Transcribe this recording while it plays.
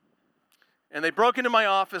And they broke into my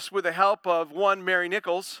office with the help of one Mary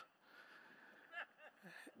Nichols.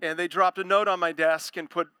 And they dropped a note on my desk and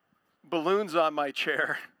put balloons on my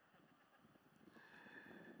chair.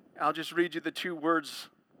 I'll just read you the 2 words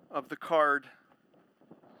of the card.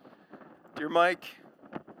 Dear Mike,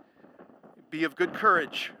 be of good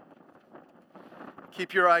courage.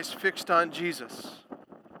 Keep your eyes fixed on Jesus.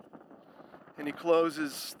 And he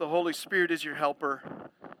closes, the Holy Spirit is your helper,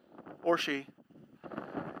 or she.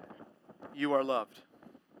 You are loved.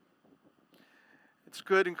 It's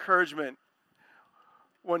good encouragement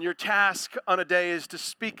when your task on a day is to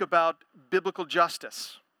speak about biblical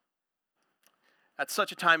justice at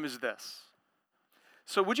such a time as this.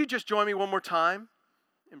 So would you just join me one more time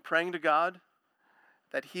in praying to God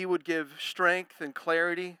that he would give strength and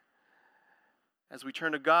clarity as we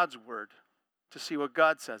turn to God's word to see what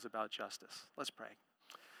God says about justice. Let's pray.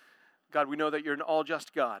 God, we know that you're an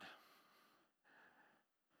all-just God.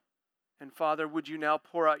 And Father, would you now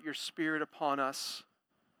pour out your Spirit upon us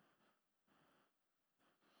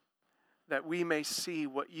that we may see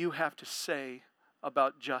what you have to say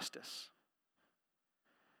about justice,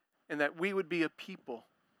 and that we would be a people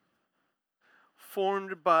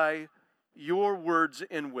formed by your words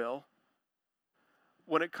and will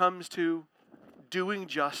when it comes to doing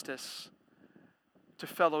justice to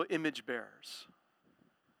fellow image bearers.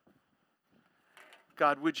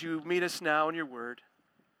 God, would you meet us now in your word?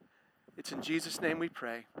 It's in Jesus' name we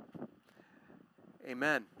pray.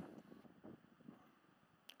 Amen.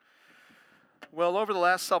 Well, over the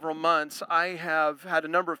last several months, I have had a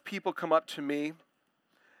number of people come up to me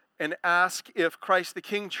and ask if Christ the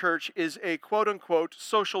King Church is a quote-unquote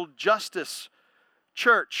social justice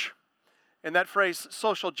church. And that phrase,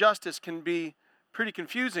 social justice, can be pretty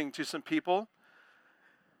confusing to some people.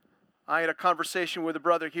 I had a conversation with a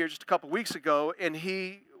brother here just a couple weeks ago, and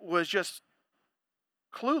he was just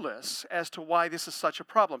clueless as to why this is such a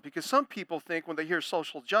problem. Because some people think when they hear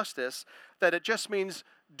social justice that it just means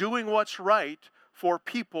doing what's right for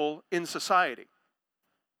people in society.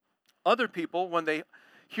 Other people, when they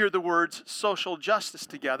hear the words social justice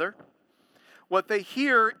together, what they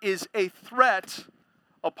hear is a threat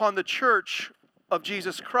upon the church of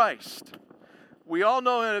Jesus Christ. We all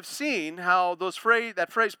know and have seen how that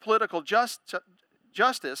phrase political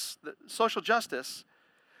justice, social justice,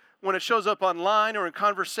 when it shows up online or in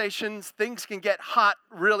conversations, things can get hot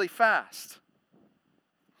really fast.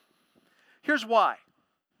 Here's why.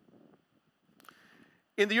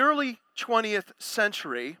 In the early 20th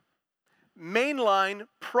century, mainline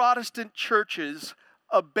Protestant churches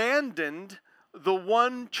abandoned the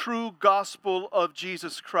one true gospel of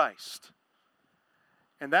Jesus Christ.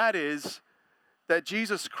 And that is that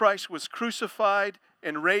Jesus Christ was crucified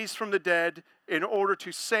and raised from the dead in order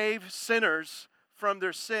to save sinners from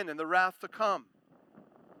their sin and the wrath to come.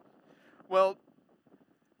 Well,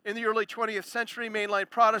 in the early 20th century, mainline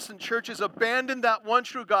Protestant churches abandoned that one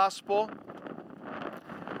true gospel,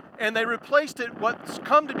 and they replaced it with what's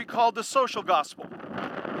come to be called the social gospel.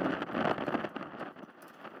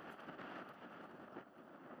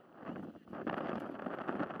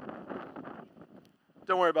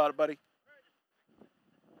 Don't worry about it, buddy.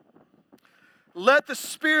 Let the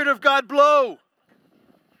Spirit of God blow.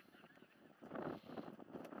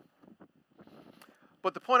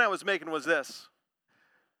 But the point I was making was this.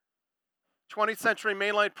 20th century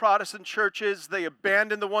mainline Protestant churches, they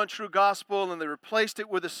abandoned the one true gospel and they replaced it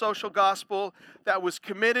with a social gospel that was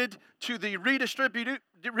committed to the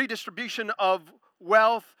redistribution of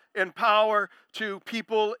wealth and power to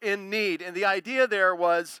people in need. And the idea there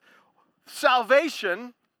was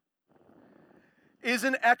salvation is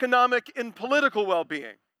an economic and political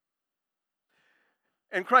well-being.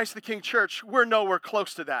 And Christ the King Church, we're nowhere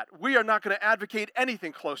close to that. We are not going to advocate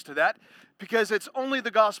anything close to that because it's only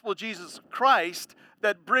the gospel of Jesus Christ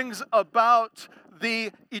that brings about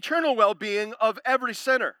the eternal well-being of every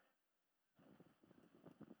sinner.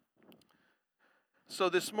 So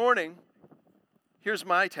this morning, here's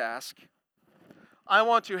my task. I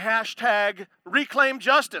want to hashtag reclaim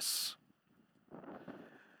justice.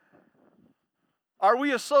 Are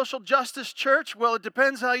we a social justice church? Well, it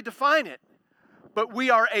depends how you define it. But we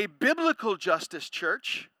are a biblical justice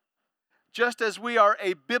church, just as we are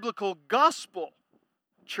a biblical gospel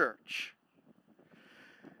church.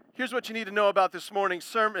 Here's what you need to know about this morning's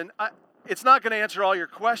sermon. It's not going to answer all your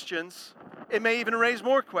questions. It may even raise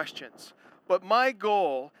more questions. But my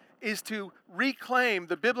goal is to reclaim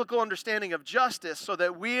the biblical understanding of justice so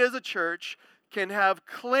that we as a church can have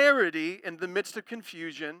clarity in the midst of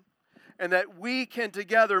confusion, and that we can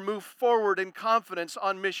together move forward in confidence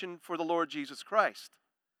on mission for the Lord Jesus Christ.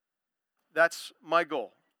 That's my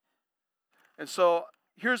goal. And so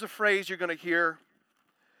here's a phrase you're going to hear.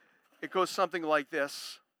 It goes something like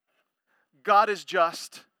this: God is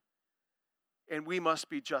just, and we must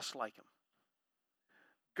be just like him.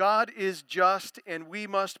 God is just, and we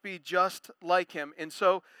must be just like him. And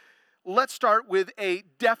so let's start with a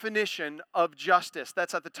definition of justice.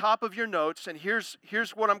 That's at the top of your notes, and here's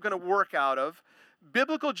what I'm going to work out of.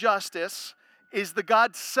 Biblical justice is the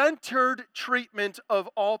God-centered treatment of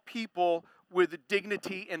all people with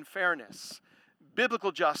dignity and fairness.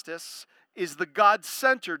 Biblical justice is the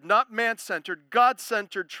God-centered, not man-centered,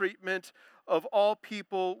 God-centered treatment of all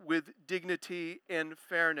people with dignity and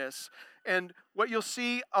fairness. And what you'll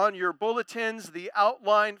see on your bulletins, the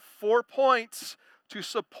outline, 4 points to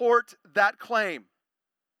support that claim.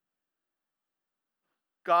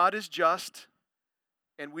 God is just,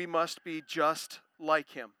 and we must be just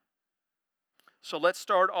like him. So let's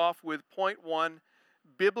start off with point 1.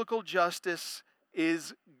 Biblical justice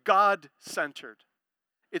is God-centered.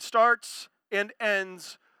 It starts and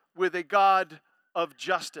ends with a God of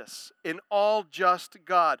justice, an all-just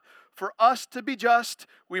God. For us to be just,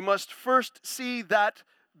 we must first see that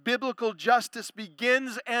biblical justice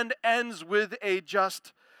begins and ends with a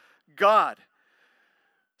just God.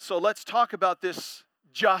 So let's talk about this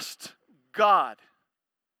just God.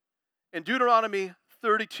 In Deuteronomy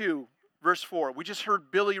 32, verse 4, we just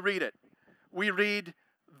heard Billy read it. We read,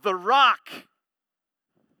 "The rock,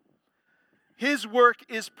 his work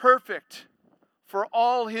is perfect, for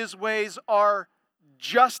all his ways are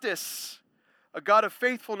justice, a God of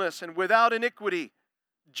faithfulness and without iniquity.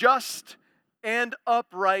 Just and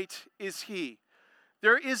upright is he."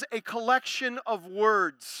 There is a collection of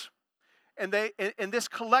words, and this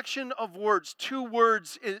collection of words, 2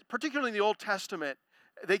 words, particularly in the Old Testament,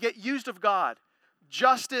 they get used of God: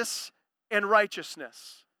 justice and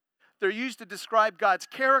righteousness. They're used to describe God's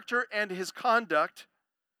character and his conduct.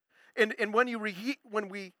 And when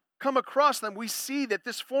we come across them, we see that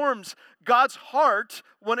this forms God's heart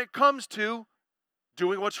when it comes to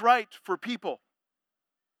doing what's right for people.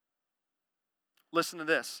 Listen to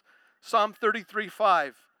this. Psalm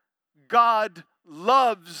 33:5. God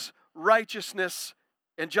loves righteousness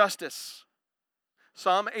and justice.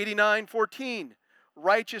 Psalm 89:14.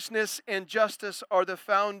 Righteousness and justice are the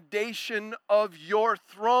foundation of your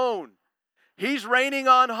throne. He's reigning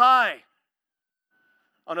on high,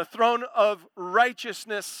 on a throne of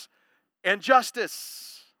righteousness and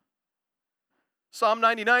justice. Psalm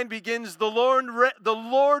 99 begins, the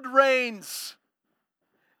Lord reigns.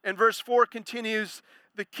 And verse 4 continues,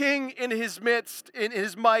 the king in his midst, in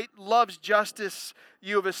his might, loves justice.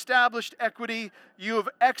 You have established equity. You have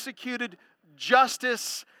executed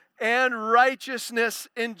justice and righteousness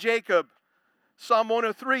in Jacob. Psalm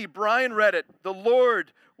 103, Brian read it. The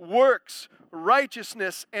Lord works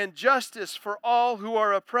righteousness and justice for all who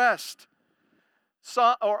are oppressed.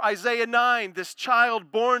 Or Isaiah 9, this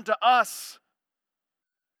child born to us.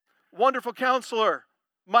 Wonderful Counselor,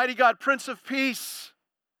 Mighty God, Prince of Peace.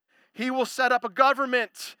 He will set up a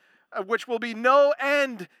government which will be no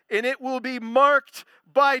end, and it will be marked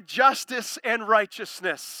by justice and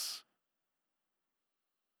righteousness.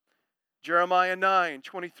 Jeremiah 9,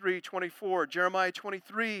 23, 24, Jeremiah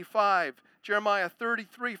 23, 5, Jeremiah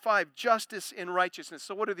 33, 5, justice and righteousness.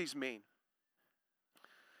 So what do these mean?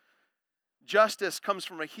 Justice comes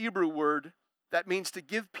from a Hebrew word that means to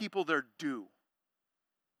give people their due,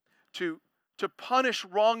 to punish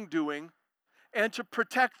wrongdoing, and to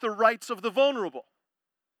protect the rights of the vulnerable.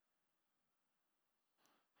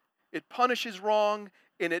 It punishes wrong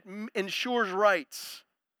and it ensures rights.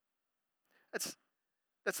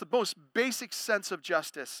 That's the most basic sense of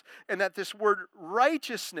justice. And that this word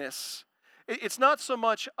righteousness, it's not so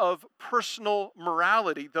much of personal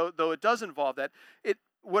morality, though it does involve that.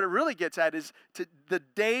 What it really gets at is the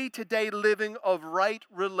day-to-day living of right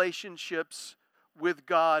relationships with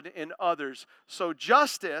God and others. So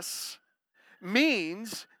justice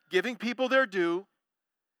means giving people their due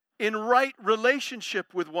in right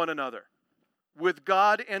relationship with one another, with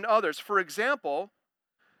God and others. For example,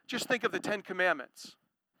 just think of the 10 Commandments.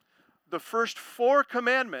 The first 4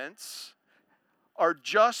 commandments are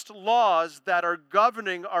just laws that are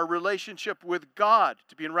governing our relationship with God,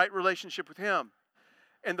 to be in right relationship with him.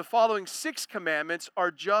 And the following 6 commandments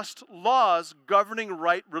are just laws governing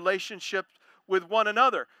right relationship with one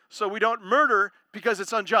another. So we don't murder because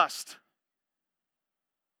it's unjust.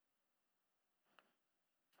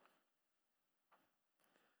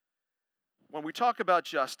 When we talk about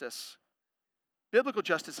justice, biblical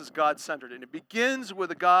justice is God-centered, and it begins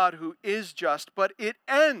with a God who is just, but it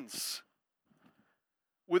ends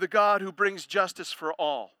with a God who brings justice for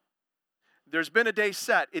all. There's been a day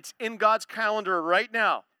set. It's in God's calendar right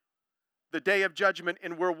now. the day of judgment,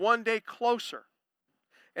 and we're one day closer.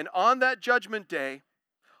 And on that judgment day,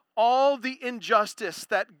 all the injustice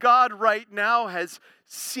that God right now has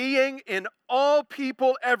seeing in all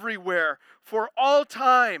people everywhere for all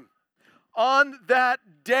time, on that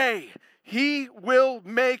day, he will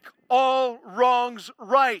make all wrongs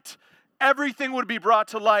right. Everything would be brought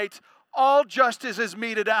to light. All justice is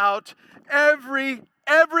meted out. Every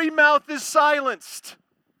mouth is silenced.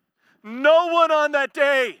 No one on that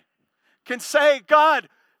day can say, God,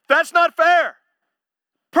 that's not fair.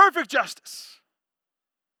 Perfect justice.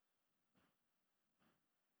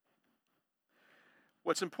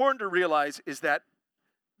 What's important to realize is that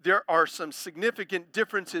there are some significant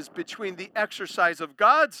differences between the exercise of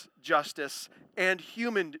God's justice and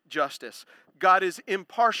human justice. God is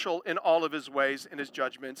impartial in all of his ways, in his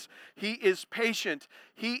judgments. He is patient.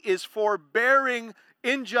 He is forbearing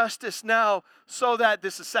injustice now so that,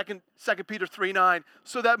 this is 2 Peter 3:9,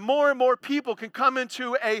 so that more and more people can come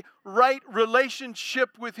into a right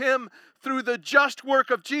relationship with him through the just work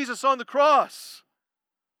of Jesus on the cross.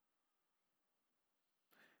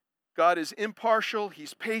 God is impartial,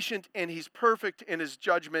 he's patient, and he's perfect in his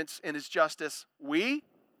judgments and his justice. We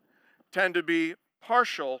tend to be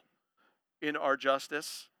partial in our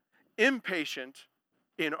justice, impatient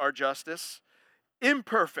in our justice,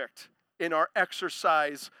 imperfect in our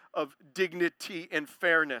exercise of dignity and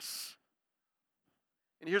fairness.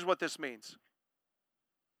 And here's what this means.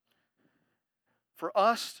 For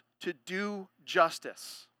us to do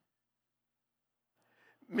justice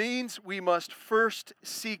means we must first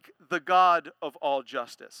seek the God of all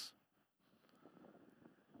justice.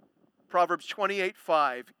 Proverbs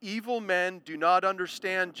 28:5, evil men do not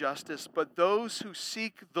understand justice, but those who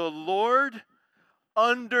seek the Lord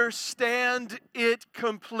understand it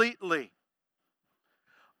completely.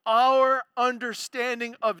 Our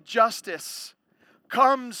understanding of justice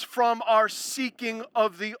comes from our seeking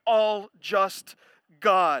of the all-just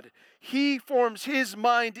God. He forms his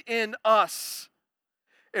mind in us.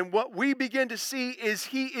 And what we begin to see is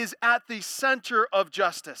he is at the center of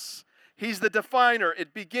justice. He's the definer.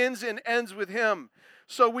 It begins and ends with him.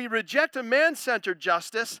 So we reject a man-centered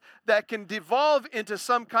justice that can devolve into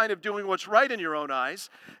some kind of doing what's right in your own eyes,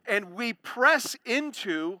 and we press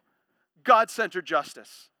into God-centered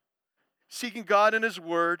justice, seeking God and his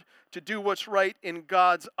word to do what's right in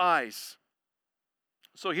God's eyes.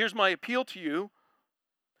 So here's my appeal to you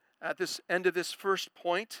at this end of this first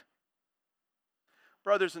point.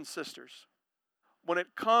 Brothers and sisters, when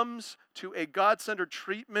it comes to a God-centered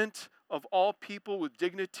treatment of all people with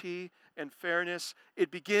dignity and fairness, it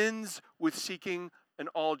begins with seeking an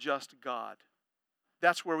all-just God.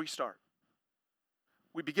 That's where we start.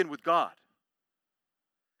 We begin with God.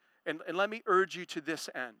 And let me urge you to this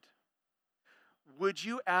end. Would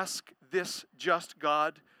you ask this just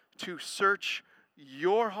God to search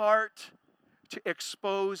your heart, to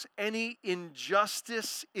expose any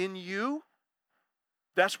injustice in you?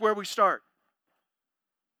 That's where we start.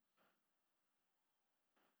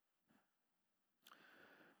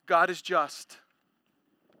 God is just,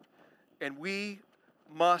 and we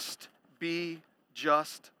must be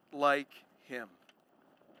just like him.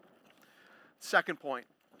 Second point,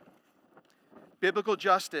 biblical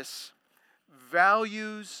justice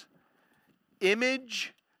values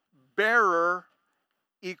image bearer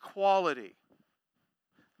equality.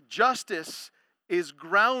 Justice is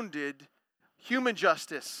grounded, human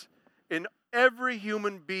justice, in every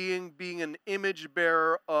human being being an image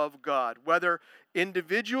bearer of God. Whether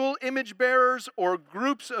individual image bearers or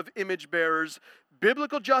groups of image bearers,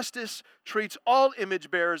 biblical justice treats all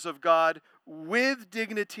image bearers of God with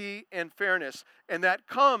dignity and fairness. And that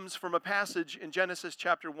comes from a passage in Genesis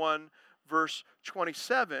chapter 1, verse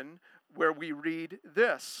 27, where we read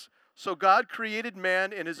this. So God created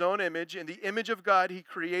man in his own image. In the image of God he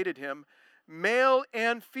created him. Male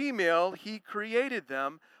and female he created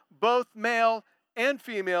them. Both male and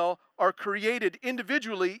female are created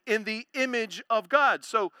individually in the image of God.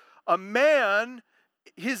 So a man,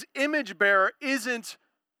 his image bearer, isn't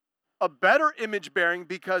a better image bearing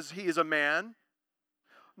because he is a man,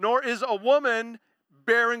 nor is a woman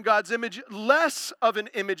bearing God's image less of an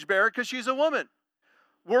image bearer because she's a woman.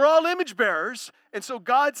 We're all image bearers, and so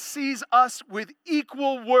God sees us with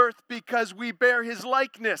equal worth because we bear his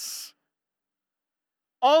likeness.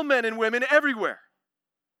 All men and women everywhere.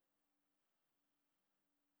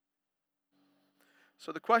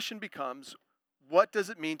 So the question becomes, what does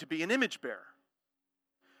it mean to be an image bearer?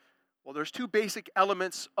 Well, there's two basic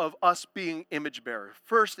elements of us being image bearers.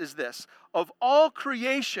 First is this: of all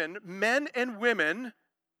creation, men and women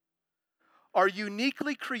are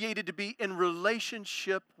uniquely created to be in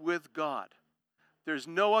relationship with God. There's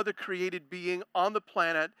no other created being on the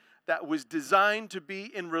planet that was designed to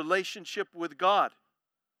be in relationship with God.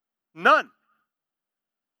 None.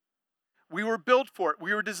 We were built for it.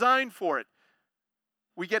 We were designed for it.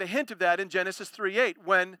 We get a hint of that in Genesis 3:8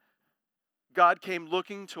 when God came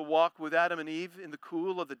looking to walk with Adam and Eve in the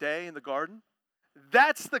cool of the day in the garden.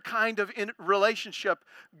 That's the kind of relationship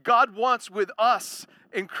God wants with us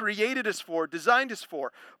and created us for, designed us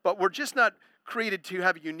for. But we're just not created to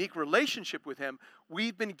have a unique relationship with Him.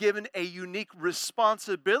 We've been given a unique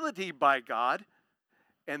responsibility by God,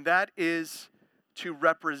 and that is to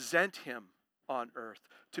represent Him on earth,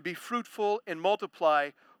 to be fruitful and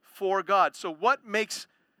multiply for God. So what makes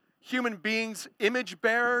human beings image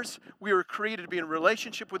bearers? We were created to be in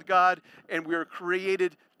relationship with God, and we were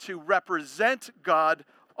created to represent God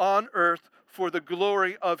on earth for the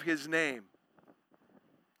glory of His name.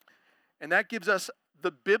 And that gives us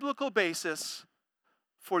the biblical basis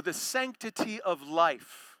for the sanctity of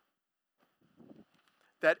life.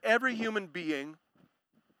 That every human being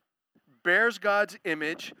bears God's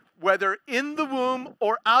image, whether in the womb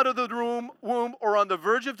or out of the womb or on the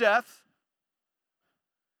verge of death.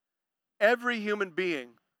 Every human being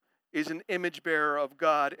is an image bearer of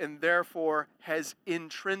God and therefore has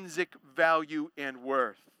intrinsic value and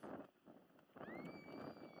worth.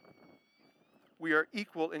 We are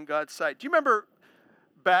equal in God's sight. Do you remember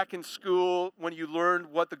back in school when you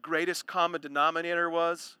learned what the greatest common denominator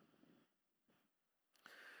was?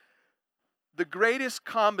 The greatest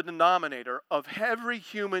common denominator of every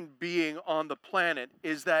human being on the planet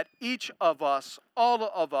is that each of us, all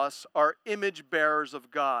of us, are image bearers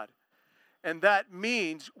of God. And that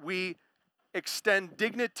means we extend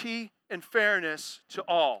dignity and fairness to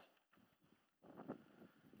all.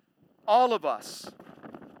 All of us.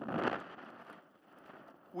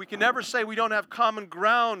 We can never say we don't have common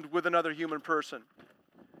ground with another human person,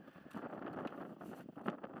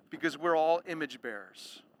 because we're all image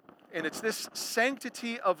bearers. And it's this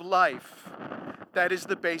sanctity of life that is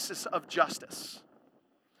the basis of justice.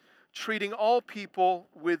 Treating all people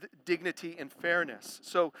with dignity and fairness.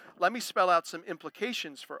 So let me spell out some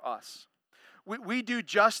implications for us. We do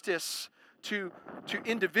justice to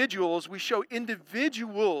individuals. We show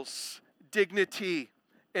individuals dignity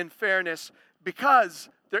and fairness because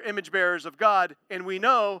they're image bearers of God, and we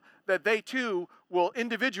know that they too will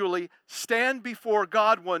individually stand before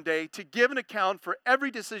God one day to give an account for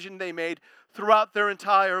every decision they made throughout their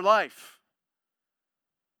entire life.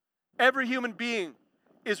 Every human being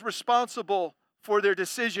is responsible for their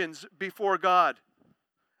decisions before God.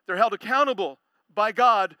 They're held accountable by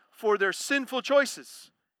God for their sinful choices.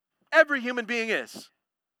 Every human being is.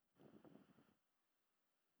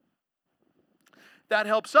 That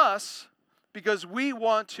helps us because we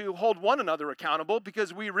want to hold one another accountable,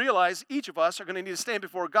 because we realize each of us are going to need to stand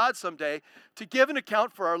before God someday to give an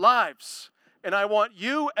account for our lives. And I want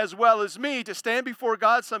you as well as me to stand before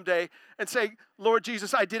God someday and say, Lord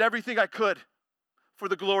Jesus, I did everything I could for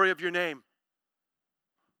the glory of your name.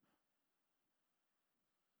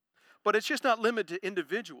 But it's just not limited to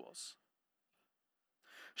individuals.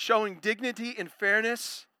 Showing dignity and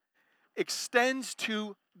fairness extends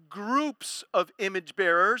to groups of image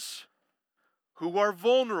bearers who are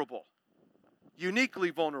vulnerable, uniquely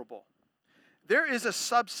vulnerable. There is a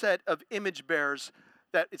subset of image bearers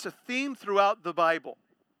that it's a theme throughout the Bible,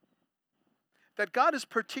 that God is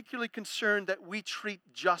particularly concerned that we treat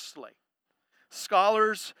justly.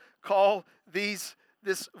 Scholars call this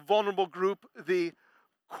vulnerable group the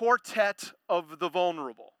quartet of the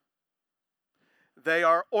vulnerable. They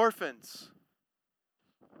are orphans,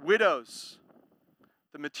 widows,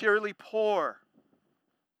 the materially poor,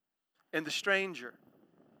 and the stranger.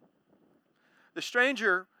 The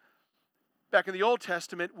stranger, back in the Old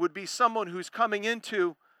Testament, would be someone who's coming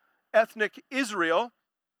into ethnic Israel,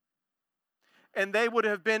 and they would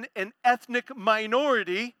have been an ethnic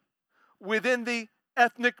minority within the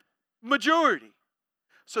ethnic majority.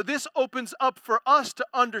 So this opens up for us to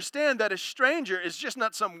understand that a stranger is just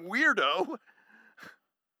not some weirdo.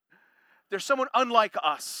 There's someone unlike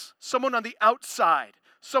us, someone on the outside,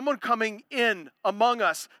 someone coming in among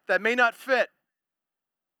us that may not fit.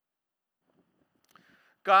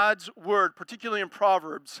 God's word, particularly in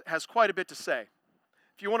Proverbs, has quite a bit to say.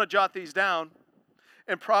 If you want to jot these down,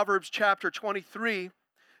 in Proverbs chapter 23,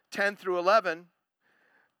 10 through 11,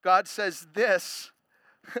 God says this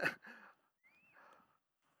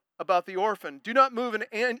about the orphan. Do not move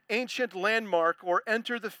an ancient landmark or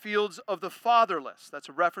enter the fields of the fatherless. That's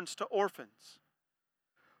a reference to orphans.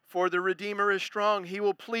 For the Redeemer is strong. He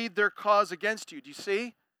will plead their cause against you. Do you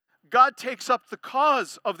see? God takes up the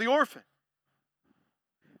cause of the orphan.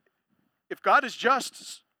 If God is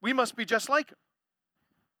just, we must be just like him.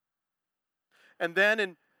 And then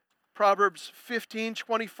in Proverbs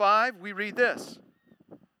 15:25, we read this.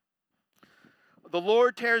 The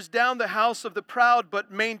Lord tears down the house of the proud,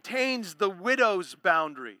 but maintains the widow's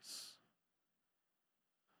boundaries.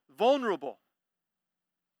 Vulnerable.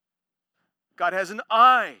 God has an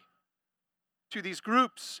eye to these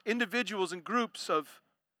groups, individuals and groups of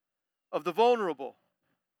the vulnerable.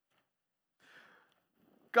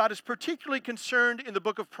 God is particularly concerned in the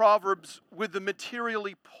book of Proverbs with the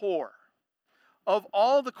materially poor. Of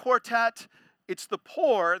all the quartet, it's the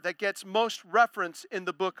poor that gets most reference in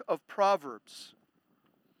the book of Proverbs.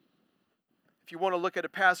 If you want to look at a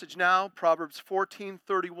passage now, Proverbs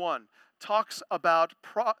 14:31 talks about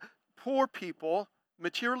poor people,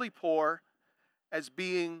 materially poor, as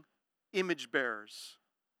being image bearers.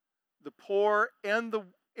 The poor and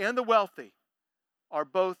the wealthy are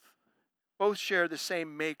both share the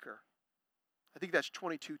same maker. I think that's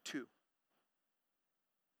 22:2.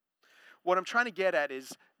 What I'm trying to get at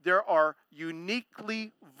is there are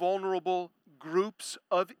uniquely vulnerable groups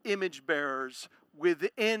of image bearers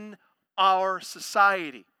within our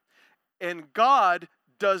society. And God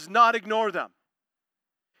does not ignore them.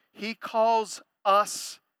 He calls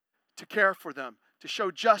us to care for them, to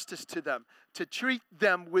show justice to them, to treat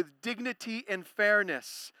them with dignity and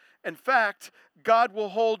fairness. In fact, God will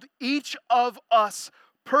hold each of us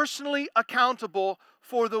personally accountable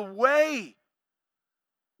for the way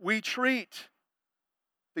we treat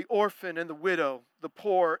the orphan and the widow, the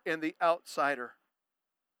poor and the outsider.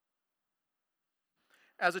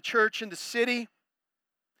 As a church in the city,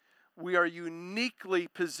 we are uniquely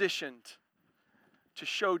positioned to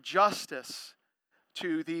show justice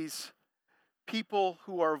to these people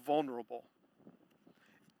who are vulnerable.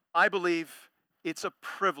 I believe it's a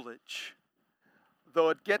privilege, though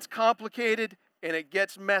it gets complicated and it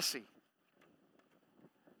gets messy.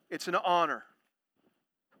 It's an honor.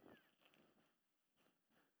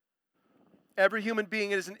 Every human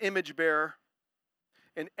being is an image bearer,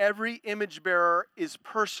 and every image bearer is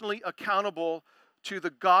personally accountable to the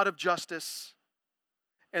God of justice.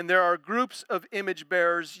 And there are groups of image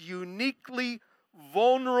bearers uniquely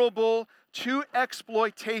vulnerable to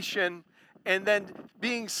exploitation and then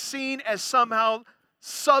being seen as somehow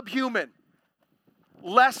subhuman,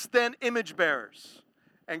 less than image bearers.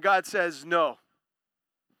 And God says, no.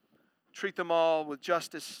 Treat them all with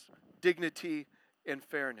justice, dignity, and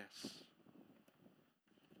fairness.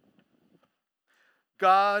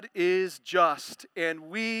 God is just, and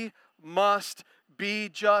we must be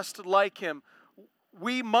just like Him.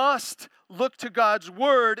 We must look to God's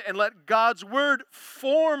Word and let God's Word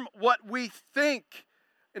form what we think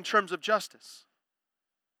in terms of justice.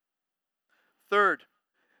 Third,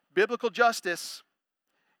 biblical justice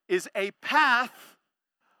is a path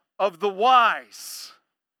of the wise.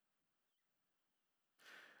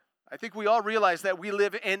 I think we all realize that we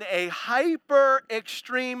live in a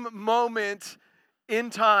hyper-extreme moment in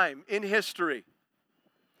time, in history.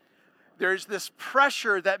 There's this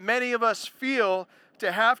pressure that many of us feel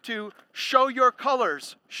to have to show your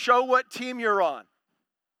colors, show what team you're on.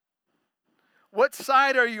 What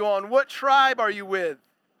side are you on? What tribe are you with?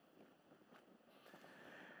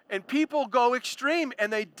 And people go extreme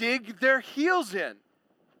and they dig their heels in.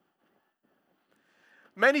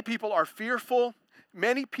 Many people are fearful.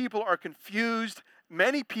 Many people are confused.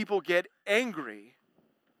 Many people get angry.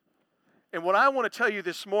 And what I want to tell you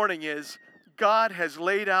this morning is God has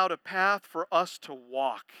laid out a path for us to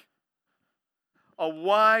walk. A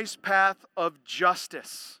wise path of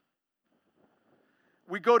justice.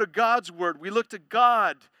 We go to God's Word. We look to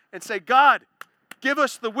God and say, God, give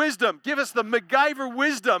us the wisdom. Give us the MacGyver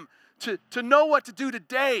wisdom to know what to do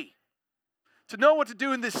today. To know what to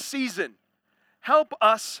do in this season. Help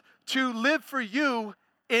us to live for you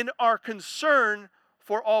in our concern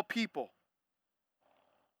for all people.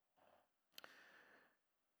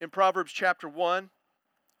 In Proverbs chapter 1,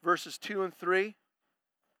 verses 2 and 3,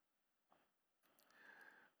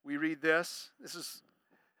 we read this. This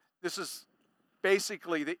is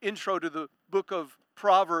basically the intro to the book of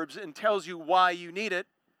Proverbs and tells you why you need it.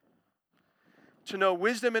 To know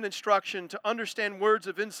wisdom and instruction, to understand words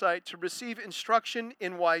of insight, to receive instruction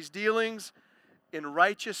in wise dealings, in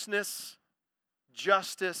righteousness,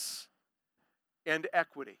 justice, and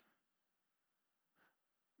equity.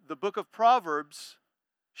 The book of Proverbs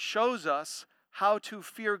shows us how to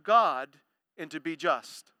fear God and to be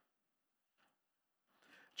just.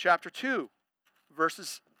 Chapter 2,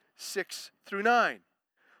 verses 6 through 9.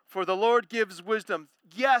 For the Lord gives wisdom.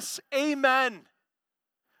 Yes, amen.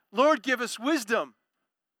 Lord, give us wisdom.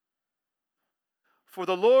 For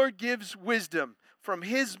the Lord gives wisdom. From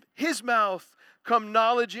his mouth come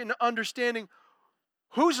knowledge and understanding.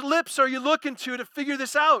 Whose lips are you looking to figure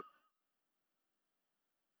this out?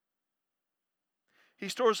 He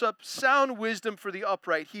stores up sound wisdom for the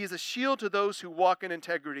upright. He is a shield to those who walk in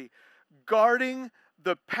integrity, guarding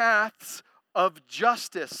the paths of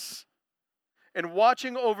justice and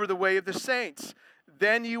watching over the way of the saints.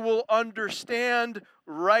 Then you will understand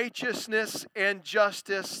righteousness and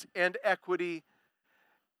justice and equity,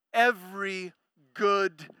 every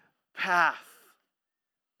good path.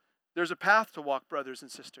 There's a path to walk, brothers and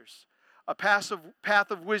sisters. A path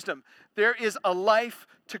of wisdom. There is a life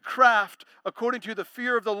to craft according to the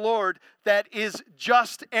fear of the Lord that is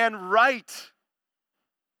just and right.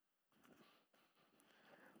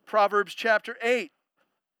 Proverbs chapter 8.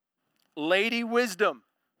 Lady wisdom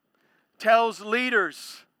tells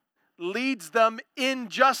leaders, leads them in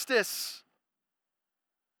justice.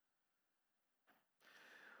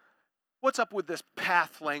 What's up with this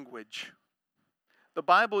path language? The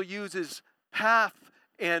Bible uses path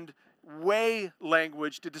and way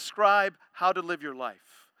language to describe how to live your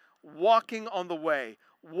life. Walking on the way,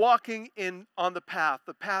 walking on the path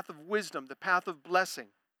of wisdom, the path of blessing.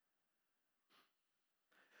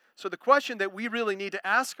 So the question that we really need to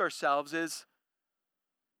ask ourselves is,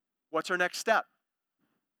 what's our next step?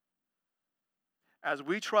 As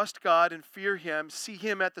we trust God and fear Him, see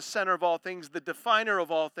Him at the center of all things, the definer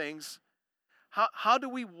of all things, how do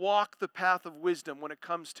we walk the path of wisdom when it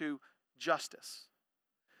comes to justice?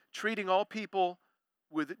 Treating all people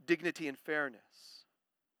with dignity and fairness.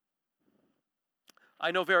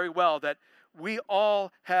 I know very well that we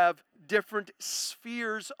all have different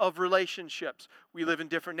spheres of relationships. We live in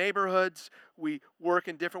different neighborhoods. We work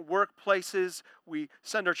in different workplaces. We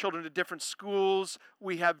send our children to different schools.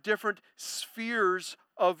 We have different spheres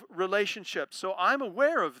of relationships. So I'm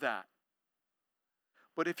aware of that.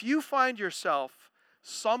 But if you find yourself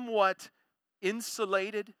somewhat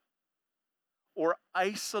insulated or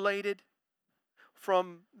isolated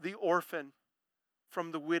from the orphan,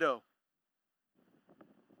 from the widow,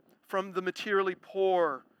 from the materially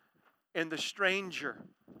poor and the stranger,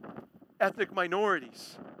 ethnic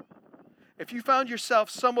minorities, if you found yourself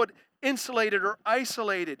somewhat insulated or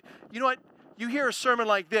isolated, you know what? You hear a sermon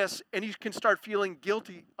like this and you can start feeling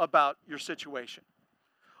guilty about your situation.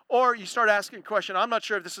 Or you start asking a question, I'm not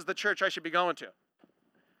sure if this is the church I should be going to.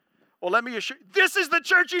 Well, let me assure you, this is the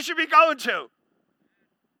church you should be going to.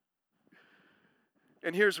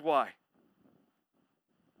 And here's why.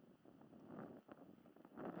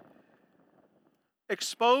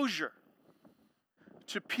 Exposure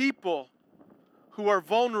to people who are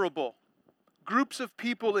vulnerable, groups of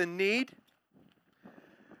people in need,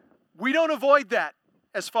 we don't avoid that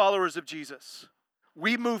as followers of Jesus.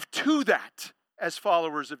 We move to that as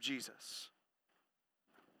followers of Jesus.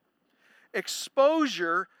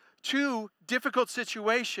 Exposure to difficult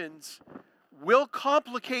situations will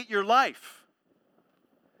complicate your life,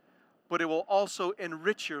 but it will also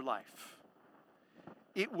enrich your life.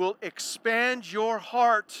 It will expand your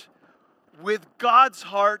heart with God's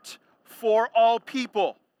heart for all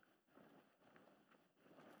people.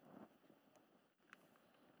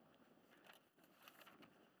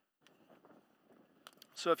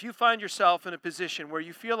 So if you find yourself in a position where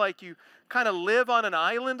you feel like you kind of live on an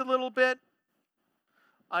island a little bit,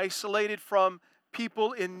 isolated from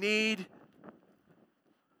people in need,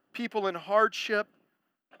 people in hardship,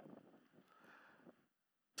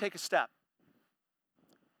 take a step.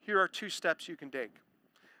 Here are 2 steps you can take.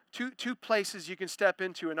 Two places you can step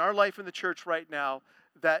into in our life in the church right now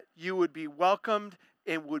that you would be welcomed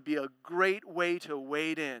and would be a great way to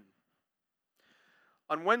wade in.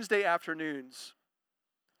 On Wednesday afternoons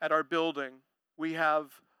at our building, we have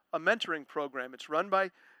a mentoring program. It's run by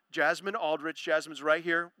Jasmine Aldrich. Jasmine's right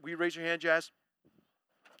here. Will you raise your hand, Jazz?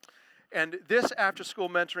 And this after-school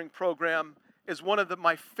mentoring program is one of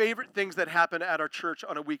my favorite things that happen at our church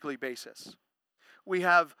on a weekly basis. We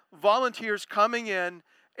have volunteers coming in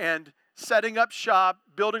and setting up shop,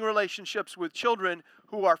 building relationships with children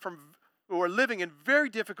who are living in very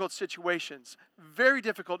difficult situations, very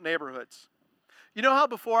difficult neighborhoods. You know how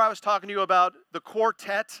before I was talking to you about the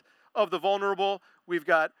quartet of the vulnerable? We've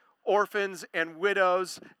got orphans and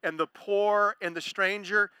widows and the poor and the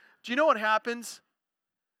stranger. Do you know what happens?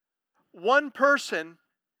 One person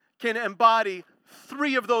can embody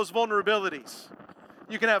 3 of those vulnerabilities.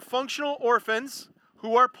 You can have functional orphans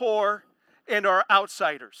who are poor and are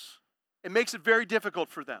outsiders. It makes it very difficult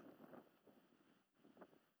for them.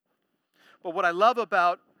 But what I love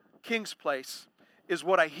about King's Place is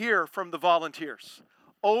what I hear from the volunteers.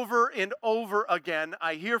 Over and over again,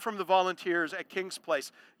 I hear from the volunteers at King's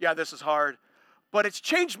Place, yeah, this is hard, but it's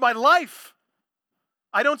changed my life.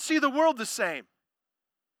 I don't see the world the same.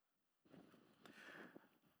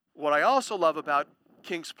 What I also love about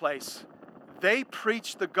King's Place, they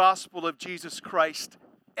preach the gospel of Jesus Christ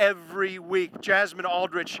every week. Jasmine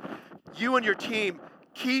Aldrich, you and your team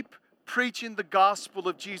keep preaching the gospel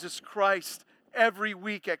of Jesus Christ every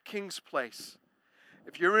week at King's Place.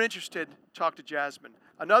 If you're interested, talk to Jasmine.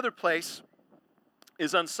 Another place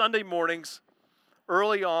is on Sunday mornings,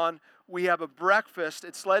 early on, we have a breakfast.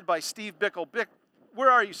 It's led by Steve Bickle.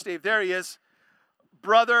 Where are you, Steve? There he is.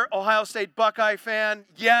 Brother, Ohio State Buckeye fan.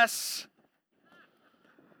 Yes.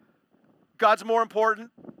 God's more important.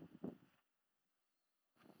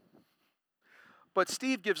 But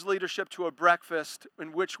Steve gives leadership to a breakfast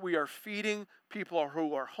in which we are feeding people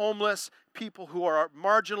who are homeless, people who are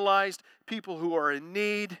marginalized, people who are in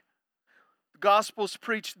need. The gospel's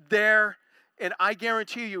preached there. And I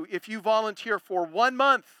guarantee you, if you volunteer for 1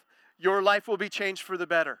 month, your life will be changed for the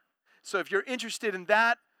better. So if you're interested in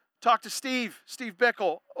that, talk to Steve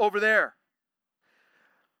Bickle over there.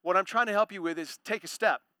 What I'm trying to help you with is take a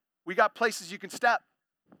step. We got places you can step.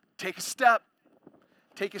 Take a step.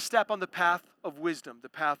 Take a step on the path of wisdom, the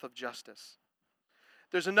path of justice.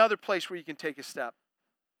 There's another place where you can take a step.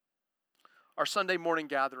 Our Sunday morning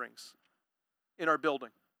gatherings in our building.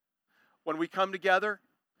 When we come together,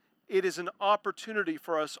 it is an opportunity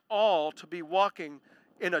for us all to be walking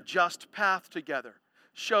in a just path together,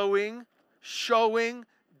 showing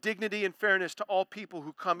dignity and fairness to all people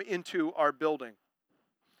who come into our building.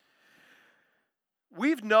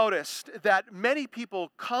 We've noticed that many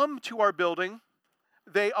people come to our building,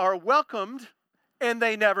 they are welcomed, and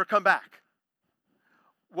they never come back.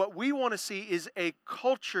 What we want to see is a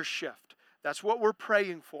culture shift. That's what we're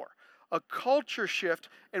praying for. A culture shift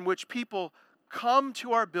in which people come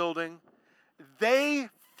to our building, they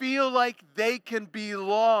feel like they can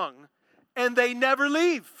belong, and they never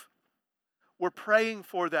leave. We're praying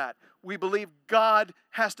for that. We believe God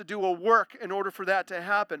has to do a work in order for that to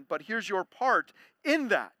happen. But here's your part in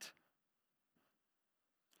that.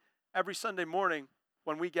 Every Sunday morning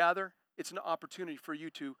when we gather, it's an opportunity for you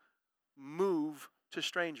to move to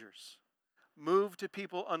strangers. Move to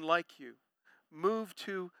people unlike you. Move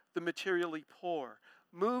to the materially poor.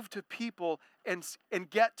 Move to people and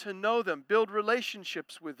get to know them. Build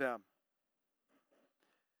relationships with them.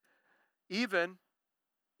 Even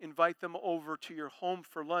invite them over to your home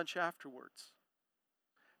for lunch afterwards.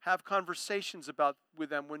 Have conversations with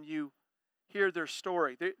them when you hear their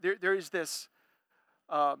story. There is this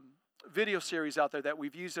video series out there that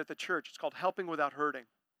we've used at the church. It's called Helping Without Hurting.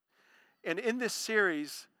 And in this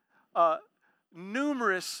series,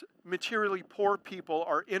 numerous materially poor people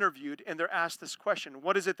are interviewed, and they're asked this question: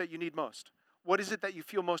 what is it that you need most? What is it that you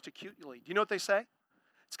feel most acutely? Do you know what they say?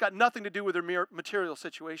 It's got nothing to do with their material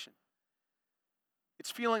situation. It's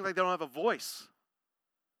feeling like they don't have a voice.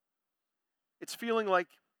 It's feeling like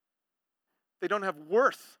they don't have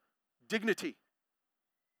worth, dignity.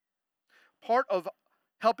 Part of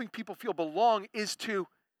helping people feel belong is to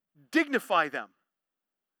dignify them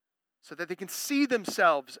so that they can see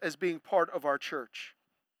themselves as being part of our church.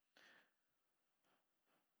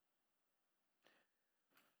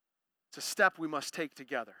 It's a step we must take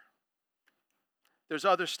together. There's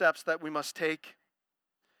other steps that we must take.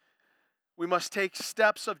 We must take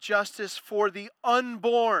steps of justice for the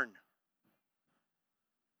unborn.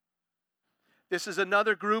 This is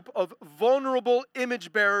another group of vulnerable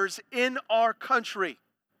image bearers in our country.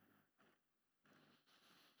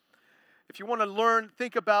 If you want to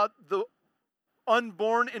think about the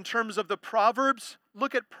unborn in terms of the Proverbs,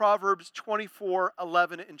 look at Proverbs 24,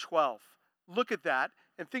 11, and 12. Look at that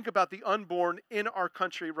and think about the unborn in our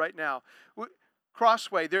country right now.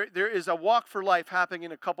 Crossway, there is a walk for life happening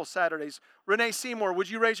in a couple Saturdays. Renee Seymour, would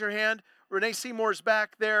you raise your hand? Renee Seymour's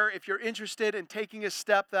back there. If you're interested in taking a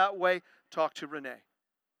step that way, talk to Renee.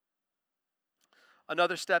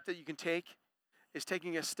 Another step that you can take is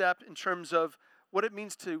taking a step in terms of what it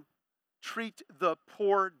means to treat the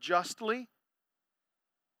poor justly.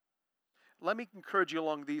 Let me encourage you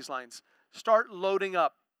along these lines. Start loading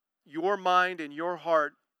up your mind and your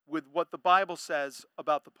heart with what the Bible says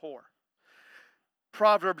about the poor.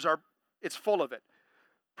 Proverbs it's full of it.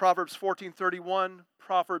 Proverbs 14:31,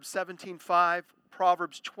 Proverbs 17:5,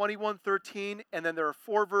 Proverbs 21:13, and then there are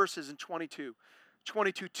 4 verses in 22.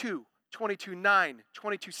 22:2, 22:9,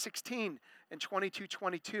 22:16, and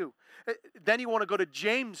 22:22. Then you want to go to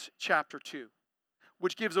James chapter 2,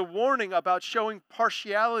 which gives a warning about showing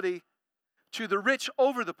partiality to the rich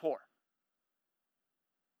over the poor.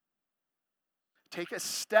 Take a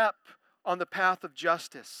step on the path of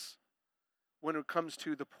justice when it comes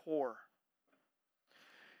to the poor.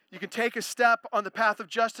 You can take a step on the path of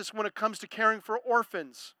justice when it comes to caring for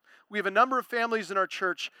orphans. We have a number of families in our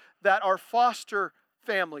church that are foster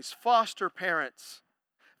families, foster parents.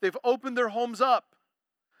 They've opened their homes up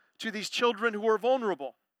to these children who are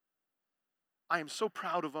vulnerable. I am so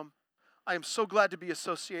proud of them. I am so glad to be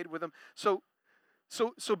associated with them. So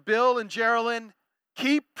Bill and Geraldine,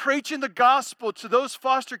 keep preaching the gospel to those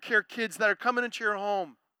foster care kids that are coming into your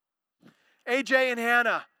home. AJ and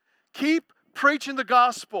Hannah, keep preaching the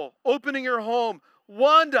gospel, opening your home.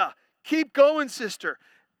 Wanda, keep going, sister.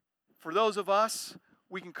 For those of us,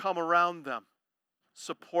 we can come around them,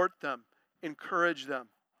 support them, encourage them,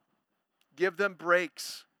 give them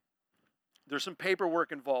breaks. There's some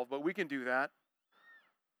paperwork involved, but we can do that.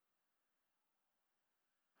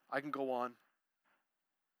 I can go on.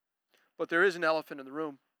 But there is an elephant in the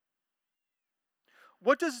room.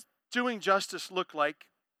 What does doing justice look like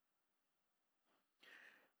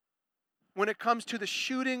when it comes to the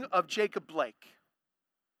shooting of Jacob Blake?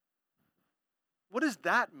 What does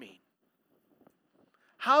that mean?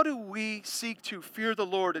 How do we seek to fear the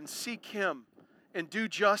Lord and seek Him and do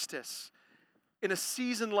justice in a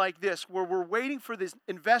season like this where we're waiting for this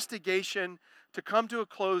investigation to come to a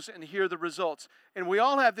close and hear the results? And we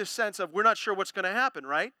all have this sense of we're not sure what's going to happen,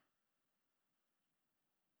 right?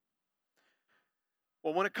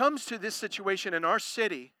 Well, when it comes to this situation in our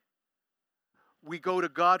city, we go to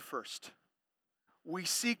God first. We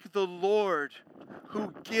seek the Lord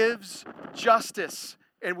who gives justice,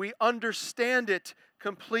 and we understand it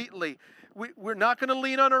completely. We're not going to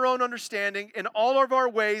lean on our own understanding in all of our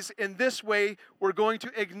ways. In this way, we're going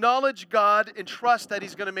to acknowledge God and trust that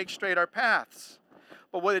He's going to make straight our paths.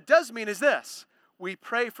 But what it does mean is this: we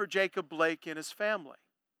pray for Jacob Blake and his family.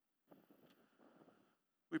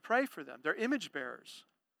 We pray for them. They're image bearers.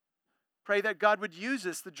 Pray that God would use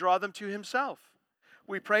this to draw them to Himself.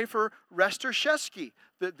 We pray for Rester Shesky,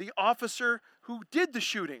 the officer who did the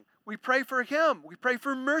shooting. We pray for him. We pray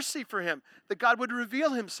for mercy for him, that God would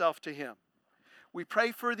reveal Himself to him. We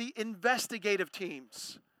pray for the investigative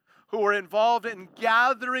teams who are involved in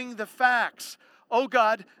gathering the facts. Oh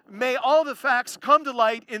God, may all the facts come to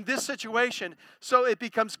light in this situation so it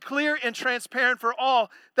becomes clear and transparent for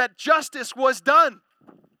all that justice was done.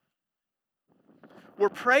 We're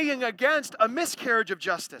praying against a miscarriage of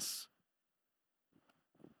justice.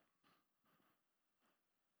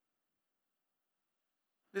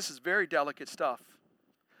 This is very delicate stuff.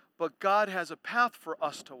 But God has a path for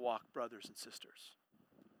us to walk, brothers and sisters.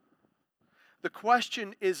 The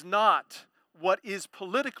question is not what is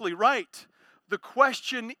politically right. The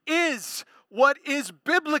question is what is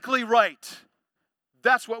biblically right.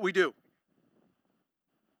 That's what we do.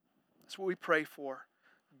 That's what we pray for.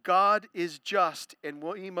 God is just, and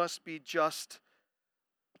we must be just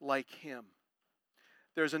like Him.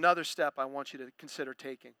 There's another step I want you to consider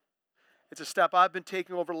taking. It's a step I've been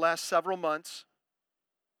taking over the last several months,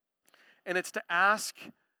 and it's to ask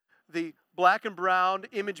the black and brown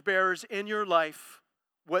image bearers in your life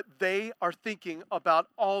what they are thinking about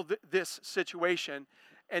all this situation.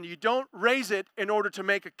 And you don't raise it in order to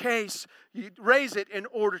make a case, you raise it in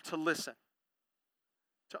order to listen,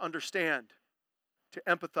 to understand, to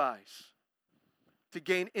empathize, to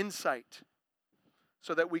gain insight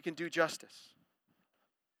so that we can do justice.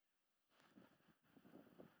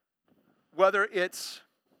 Whether it's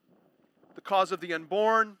the cause of the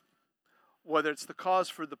unborn, whether it's the cause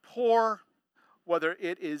for the poor, whether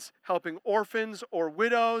it is helping orphans or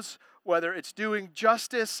widows, whether it's doing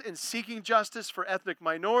justice and seeking justice for ethnic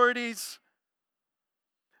minorities,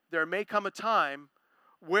 there may come a time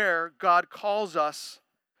where God calls us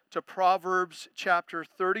to Proverbs chapter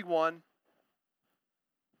 31,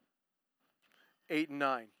 8 and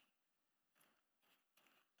 9.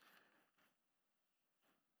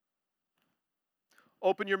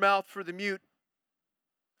 Open your mouth for the mute,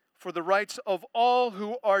 for the rights of all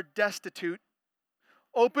who are destitute.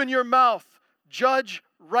 Open your mouth, judge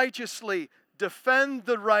righteously, defend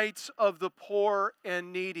the rights of the poor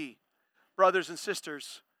and needy. Brothers and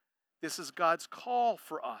sisters, this is God's call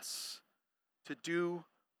for us to do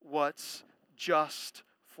what's just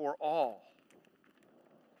for all.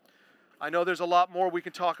 I know there's a lot more we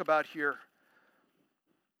can talk about here.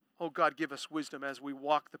 Oh God, give us wisdom as we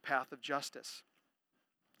walk the path of justice.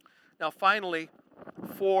 Now finally,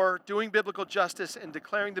 for doing biblical justice and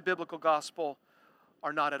declaring the biblical gospel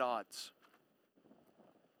are not at odds.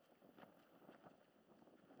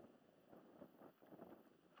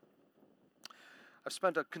 I've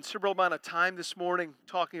spent a considerable amount of time this morning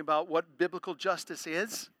talking about what biblical justice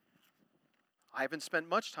is. I haven't spent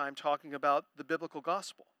much time talking about the biblical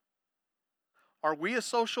gospel. Are we a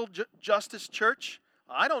social justice church?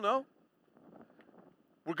 I don't know.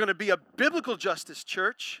 We're going to be a biblical justice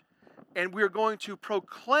church, and we're going to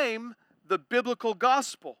proclaim the biblical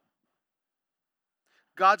gospel.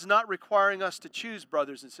 God's not requiring us to choose,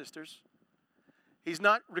 brothers and sisters. He's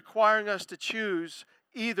not requiring us to choose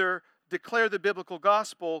either declare the biblical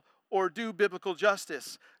gospel or do biblical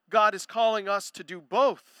justice. God is calling us to do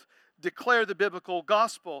both. Declare the biblical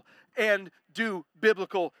gospel and do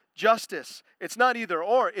biblical justice. It's not either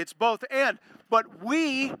or, it's both and. But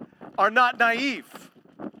we are not naive.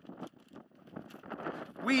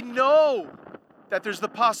 We know that there's the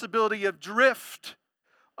possibility of drift,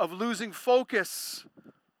 of losing focus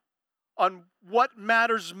on what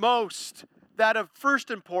matters most, that of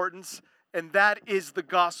first importance, and that is the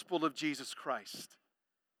gospel of Jesus Christ.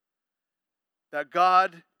 That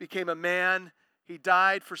God became a man, He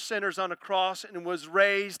died for sinners on a cross and was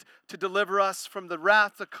raised to deliver us from the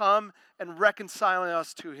wrath to come and reconciling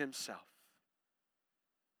us to Himself.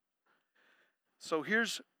 So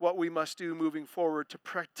here's what we must do moving forward to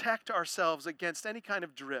protect ourselves against any kind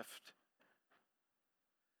of drift.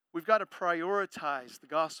 We've got to prioritize the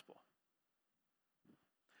gospel.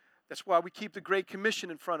 That's why we keep the Great Commission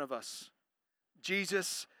in front of us.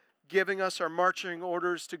 Jesus giving us our marching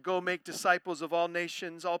orders to go make disciples of all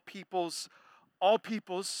nations, all peoples.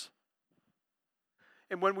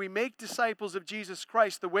 And when we make disciples of Jesus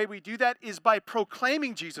Christ, the way we do that is by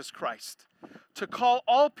proclaiming Jesus Christ, to call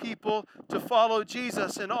all people to follow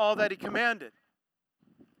Jesus in all that He commanded.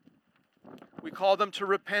 We call them to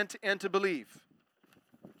repent and to believe.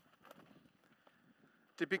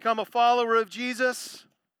 To become a follower of Jesus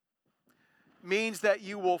means that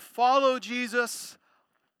you will follow Jesus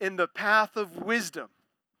in the path of wisdom.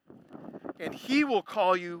 And He will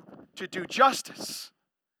call you to do justice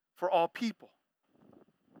for all people,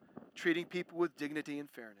 treating people with dignity and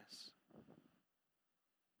fairness.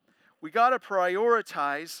 We got to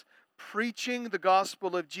prioritize preaching the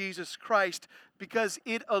gospel of Jesus Christ because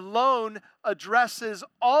it alone addresses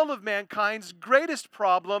all of mankind's greatest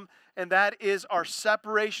problem, and that is our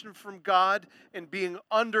separation from God and being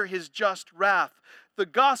under His just wrath. The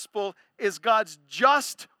gospel is God's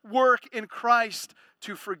just work in Christ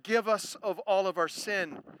to forgive us of all of our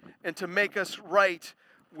sin and to make us right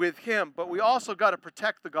with Him. But we also got to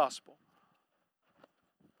protect the gospel.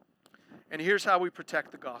 And here's how we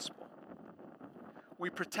protect the gospel. We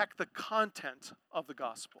protect the content of the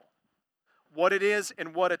gospel. What it is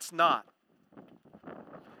and what it's not.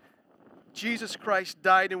 Jesus Christ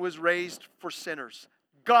died and was raised for sinners.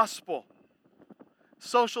 Gospel.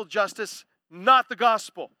 Social justice, not the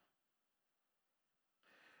gospel.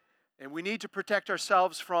 And we need to protect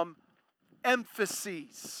ourselves from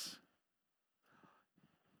emphases.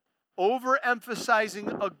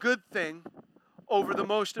 Overemphasizing a good thing over the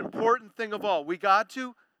most important thing of all. We got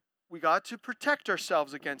to protect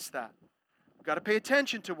ourselves against that. We've got to pay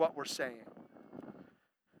attention to what we're saying.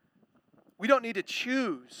 We don't need to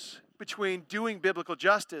choose between doing biblical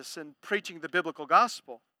justice and preaching the biblical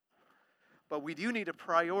gospel. But we do need to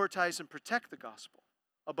prioritize and protect the gospel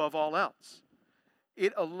above all else.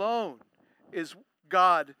 It alone is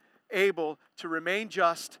God able to remain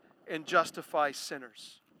just and justify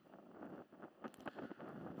sinners.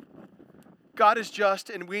 God is just,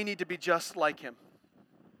 and we need to be just like Him.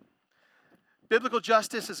 Biblical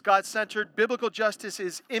justice is God-centered. Biblical justice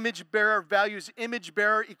is image-bearer, values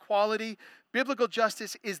image-bearer equality. Biblical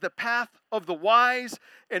justice is the path of the wise.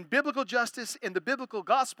 And biblical justice and the biblical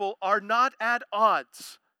gospel are not at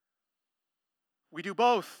odds. We do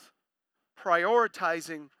both,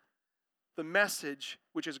 prioritizing the message,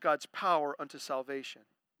 which is God's power unto salvation.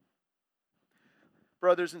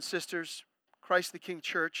 Brothers and sisters, Christ the King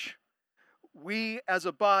Church, we as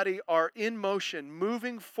a body are in motion,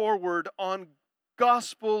 moving forward on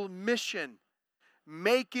gospel mission,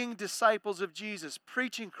 making disciples of Jesus,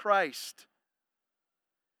 preaching Christ,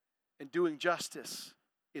 and doing justice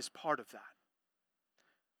is part of that.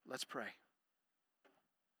 Let's pray.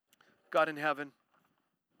 God in heaven,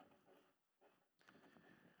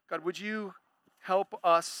 God, would you help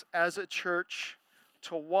us as a church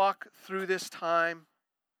to walk through this time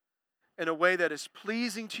in a way that is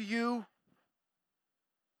pleasing to you,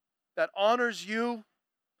 that honors you,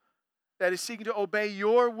 that is seeking to obey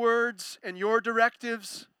your words and your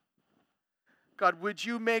directives. God, would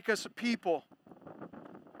you make us a people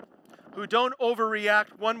who don't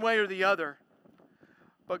overreact one way or the other,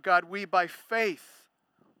 but God, we by faith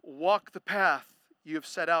walk the path you have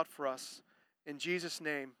set out for us. In Jesus'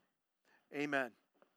 name, amen.